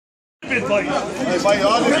Bit boy. Come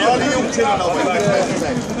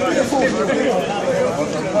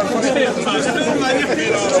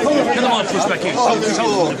on, push back in.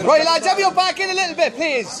 Right, lads, have your back in a little bit,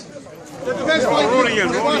 please. Rolling in.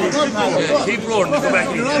 Yeah, keep rolling. Go back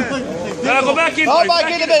in. Go back in. Go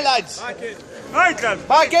back in a bit, lads. Right, lads.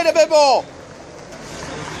 Back in a bit more.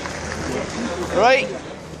 Right.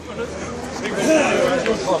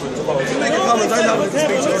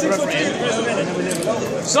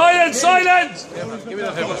 Silence, silence!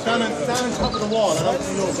 Stand on top of the wall. I don't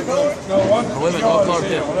think you'll go. Wait a minute, I'll card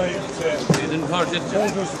it. You didn't card it.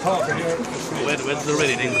 Wait, they're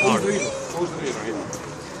ready, didn't card it.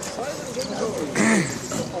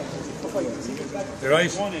 You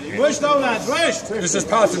right? Rush down, lads, rush! This is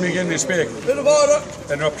part of Mcginley speaking. Bit of order.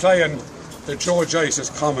 And we're playing the Joe Joyce's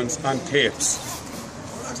comments on tapes.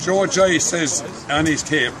 Joe Joyce says on his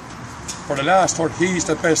tape, for the last word, he's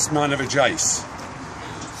the best man of a Joyce.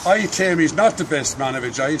 I claim he's not the best man of a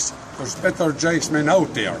Joyce. There's better Joyce men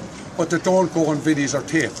out there, but they don't go on videos or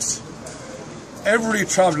tapes. Every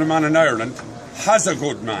travelling man in Ireland has a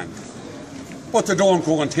good man, but they don't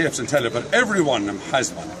go on tapes and tell it, but every one of them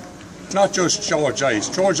has one. Not just Joe Joyce.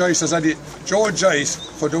 Joe Joyce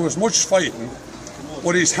could do as much fighting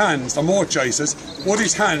with his hands, the more Joyces, with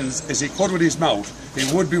his hands as he could with his mouth. He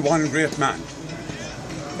would be one great man.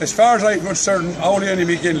 As far as I'm concerned, Owly Annie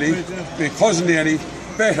Mcginley, my cousin Annie,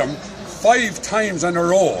 bet him 5 times in a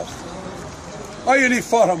row. I only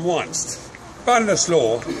fought him once.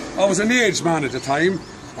 Ballinasloe. I was an aged man at the time.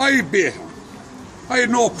 I beat him. I had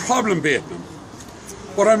no problem beating him.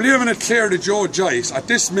 But I'm leaving it clear to Joe Joyce at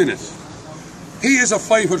this minute. He is a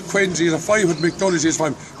fight with Quinns, he's a fight with McDonald's, he's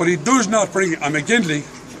fine, but he does not bring a Mcginley,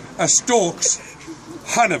 a Stokes,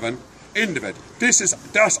 Hanavan into it.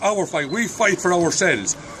 That's our fight. We fight for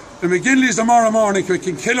ourselves. The Mcginleys tomorrow morning, we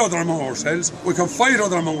can kill other among ourselves, we can fight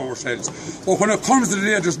other among ourselves. But when it comes to the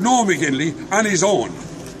day, there's no Mcginley on his own.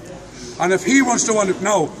 And if he wants to win it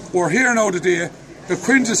now, we're here now today, the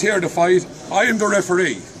Quinns is here to fight, I am the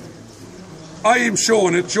referee. I am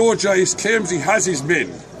showing it. Joe Joyce claims he has his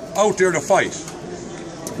men out there to fight.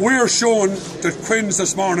 We're showing the Quinns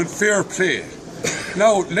this morning fair play.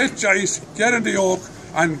 Now let Joyce get in the yoke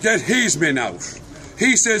and get his men out.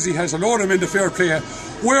 He says he has a load of men to fair play.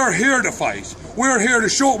 We're here to fight. We're here to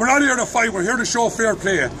show. We're not here to fight. We're here to show fair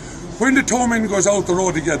play. When the 2 men goes out the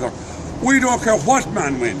road together, we don't care what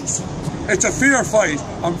man wins. It's a fair fight.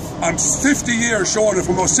 I'm 50 years showing it,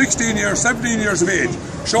 from about 16 years, 17 years of age,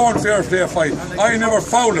 showing fair play fight. I never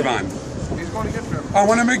fouled a man. And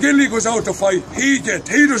when a Mcginley goes out to fight, he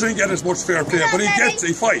doesn't get as much fair play, but he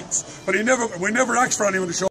fights. But we never ask for anyone to show.